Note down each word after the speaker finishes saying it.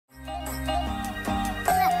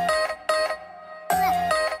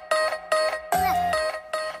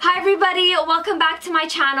everybody, welcome back to my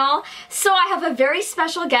channel. So I have a very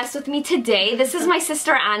special guest with me today. This is my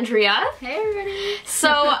sister Andrea. Hey everybody.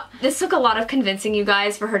 So this took a lot of convincing, you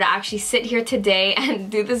guys, for her to actually sit here today and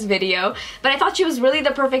do this video. But I thought she was really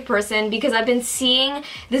the perfect person because I've been seeing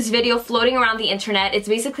this video floating around the internet. It's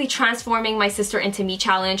basically transforming my sister into me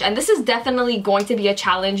challenge, and this is definitely going to be a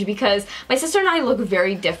challenge because my sister and I look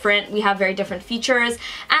very different. We have very different features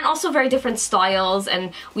and also very different styles,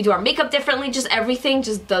 and we do our makeup differently. Just everything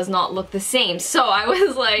just does not look the same. So I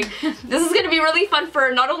was like, this is gonna be really fun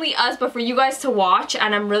for not only us but for you guys to watch,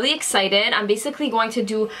 and I'm really excited. I'm basically going to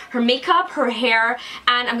do her makeup, her hair,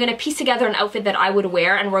 and I'm gonna piece together an outfit that I would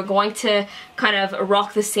wear, and we're going to kind of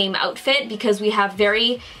rock the same outfit because we have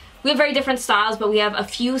very different styles, but we have a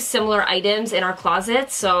few similar items in our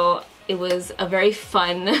closet. So it was a very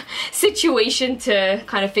fun situation to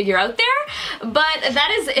kind of figure out there. But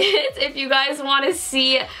that is it. If you guys want to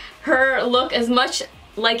see her look as much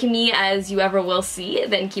like me as you ever will see,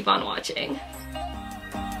 then keep on watching.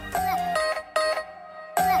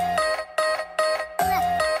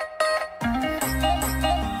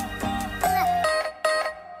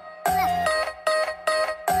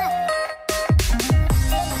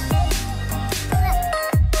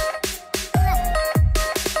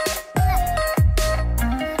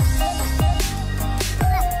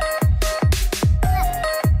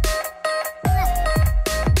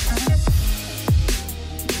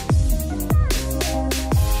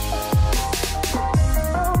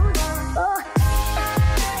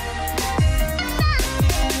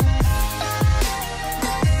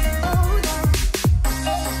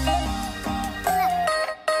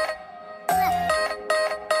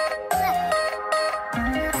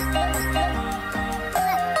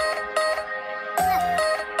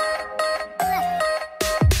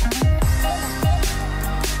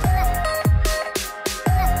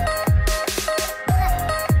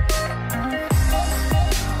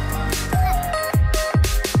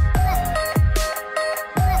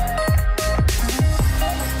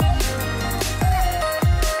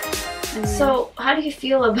 So, how do you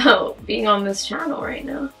feel about being on this channel right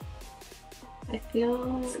now? I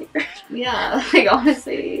feel scared. Yeah, like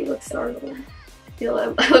honestly, I look startled.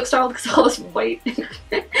 I look startled because all this white.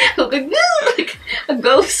 I look like a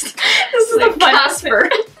ghost. This is like Casper.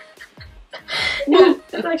 Yeah,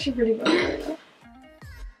 that's actually pretty fun right now.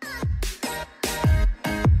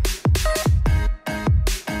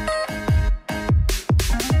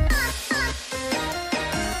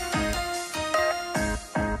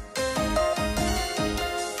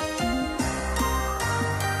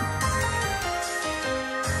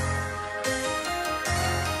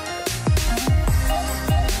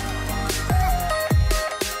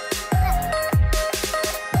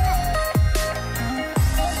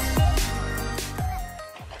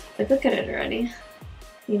 Like, look at it already.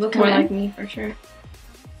 You look more like me for sure.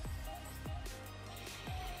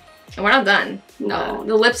 And we're not done. No,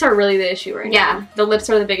 the lips are really the issue right now. Yeah, the lips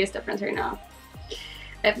are the biggest difference right now.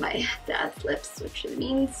 I have my dad's lips, which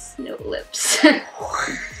means no lips.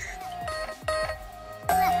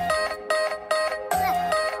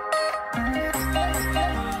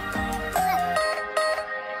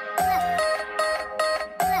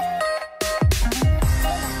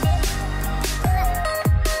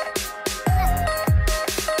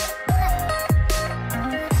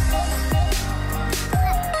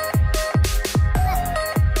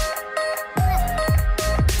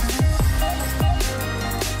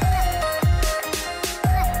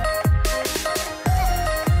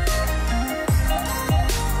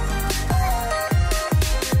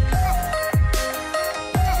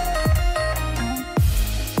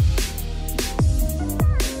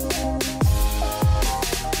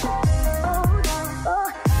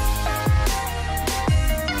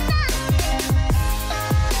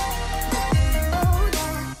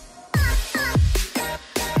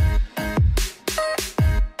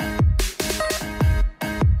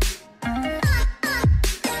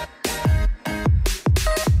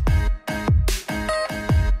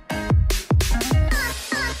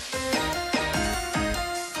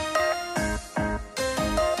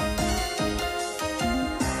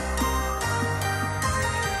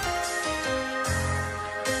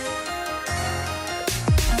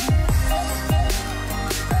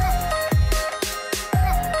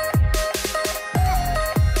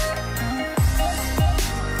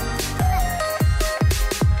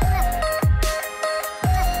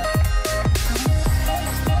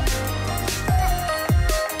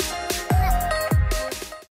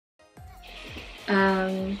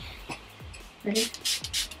 Ready?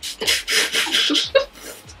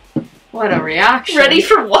 What a reaction. Ready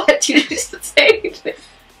for what? You just say anything.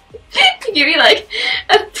 Give me like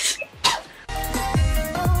a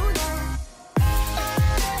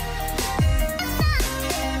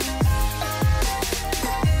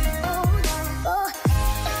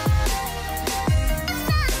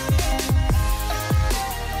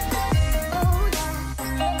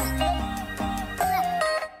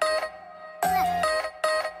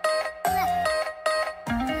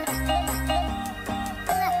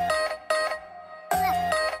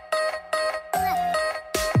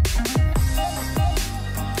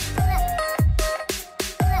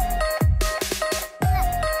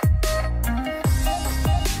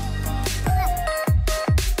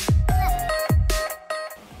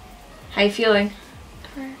How you feeling?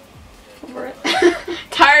 Over it.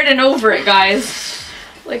 Tired and over it, guys.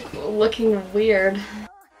 Like, looking weird.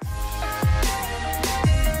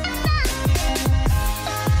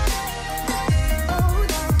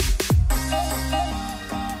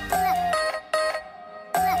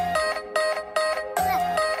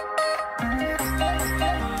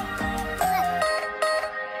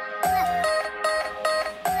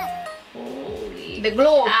 The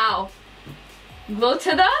glow. Ow. Glow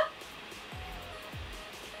to the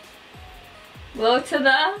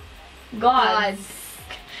gods.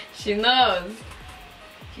 She knows.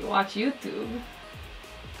 If you watch YouTube.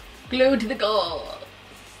 Glow to the gods.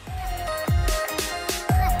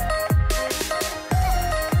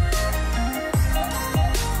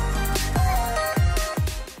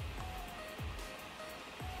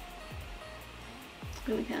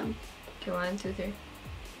 Really can. Okay, 1, 2, 3.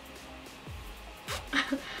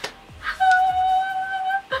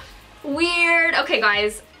 Weird. Okay,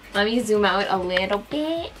 guys, let me zoom out a little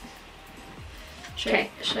bit. Should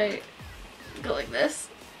I go like this?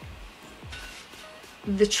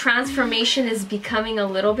 The transformation is becoming a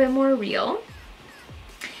little bit more real.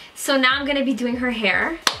 So now I'm gonna be doing her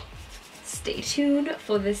hair. Stay tuned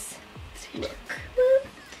for this look.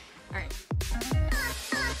 All right.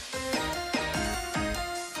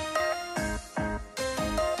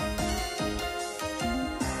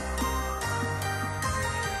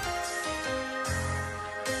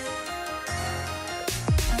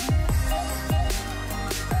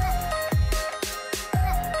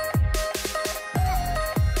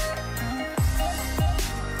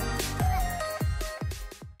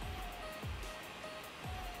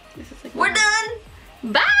 We're done.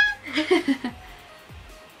 Bye.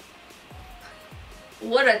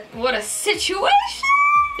 What a situation.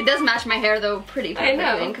 It does match my hair though pretty perfectly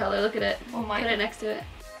I know. in color. Look at it. Oh my Put God. it next to it.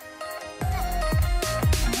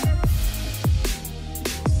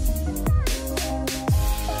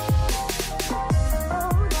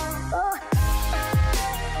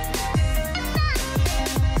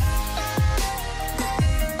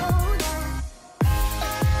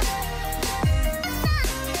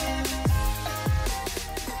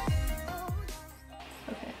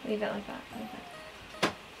 Leave it like that.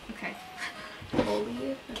 Okay.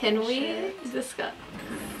 Holy Can we shit. discuss?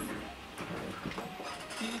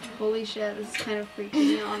 Holy shit, this is kind of freaking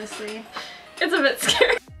me, honestly. It's a bit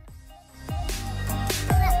scary.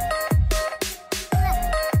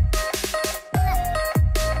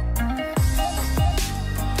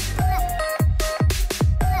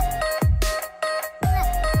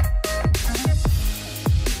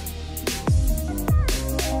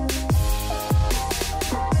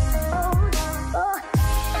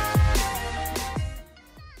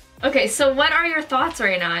 Okay, so what are your thoughts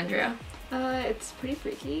right now, Andrea? It's pretty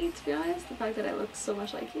freaky, to be honest, the fact that I look so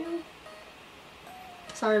much like you.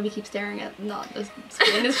 Sorry we keep staring at not the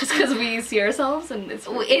screen, it's just because we see ourselves and it's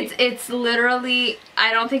freaky. It's literally,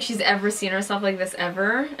 I don't think she's ever seen herself like this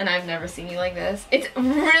ever, and I've never seen you like this. It's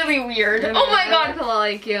really weird. Oh my god. I look a lot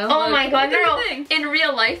like you. Oh my god, What do you no. think? In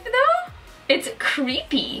real life though, it's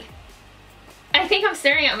creepy. I think I'm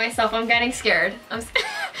staring at myself. I'm getting scared.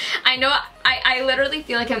 I know. I literally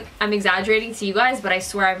feel like I'm exaggerating to you guys, but I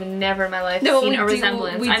swear I've never in my life seen a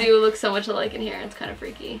resemblance. We do look so much alike in here. It's kind of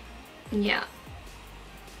freaky. Yeah.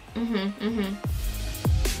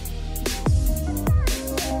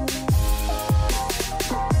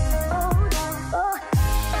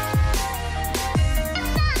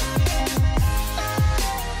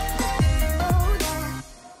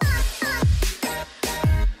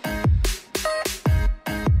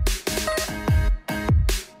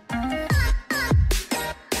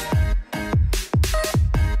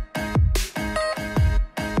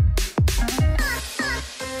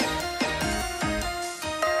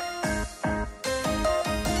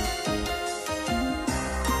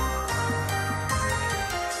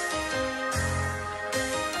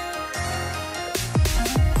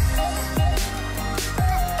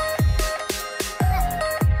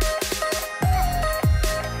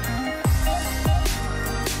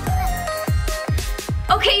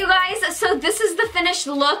 Okay, you guys, so this is the finished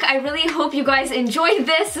look. I really hope you guys enjoyed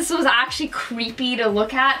this. This was actually creepy to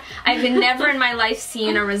look at. I've never in my life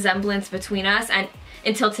seen a resemblance between us and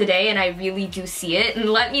until today, and I really do see it. And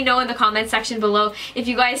let me know in the comment section below if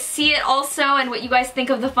you guys see it also and what you guys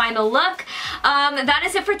think of the final look. That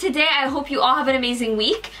is it for today. I hope you all have an amazing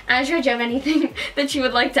week. Andrea, do you have anything that you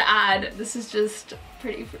would like to add? This is just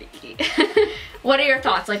pretty freaky. What are your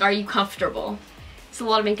thoughts? Like, are you comfortable? It's a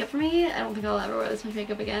lot of makeup for me. I don't think I'll ever wear this much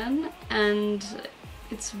makeup again. And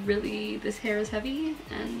it's really, this hair is heavy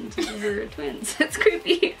and we're twins. It's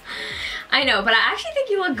creepy. I know, but I actually think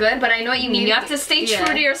you look good, but I know what you mean. You have to stay true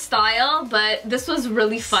to your style, but this was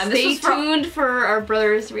really fun. Stay tuned for our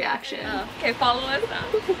brother's reaction. Okay, follow us now.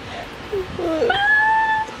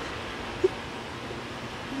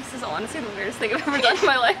 This is honestly the weirdest thing I've ever done in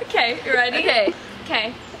my life. Okay, you ready? Okay.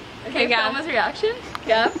 Okay. Okay, film his reaction.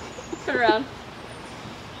 Yeah. Turn around.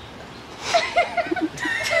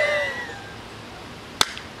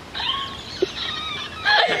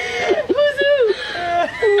 Who's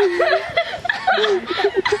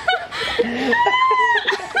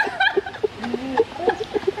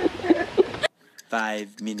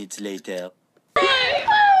 5 minutes later.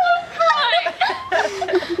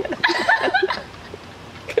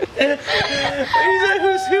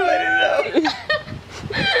 Who's who? I don't know.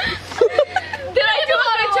 Did I do a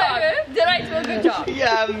good job? Did I do a good job?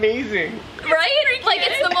 Yeah, amazing. Right? Like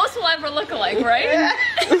it's the most we'll ever look alike, right? Yeah.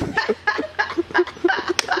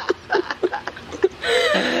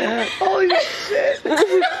 Holy shit.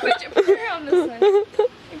 Put your hair on this side.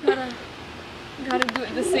 You gotta do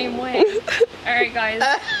it the same way. Alright guys.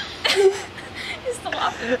 He's still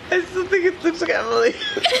laughing. I still think it looks like Emily.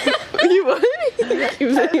 You what? It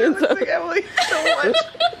looks like Emily so much.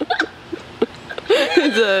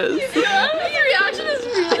 It does. Your reaction is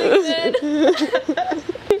really good.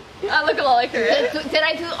 I look a lot like her. Did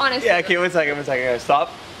I do honestly? Yeah, okay, 1 second.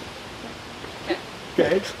 Stop.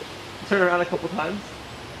 Okay. Turn around a couple times.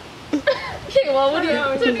 Okay, well, what do you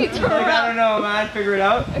turn around? I don't know, man. Figure it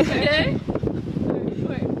out. Okay.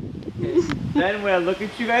 Then when I look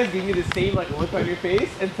at you guys, give me the same like look on your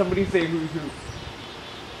face, and somebody say who's who.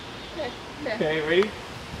 Okay, ready?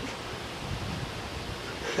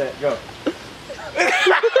 Set, go.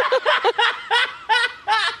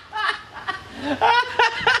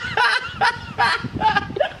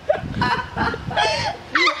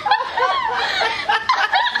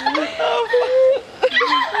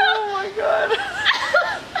 Oh my god.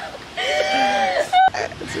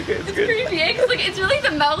 It's good. It's creepy, because like it's really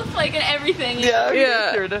the mouth, like, and everything. Yeah.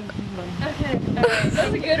 Yeah. Okay. Okay. Alright. That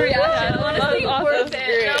was a good reaction. Honestly, worth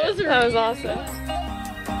it. That was awesome.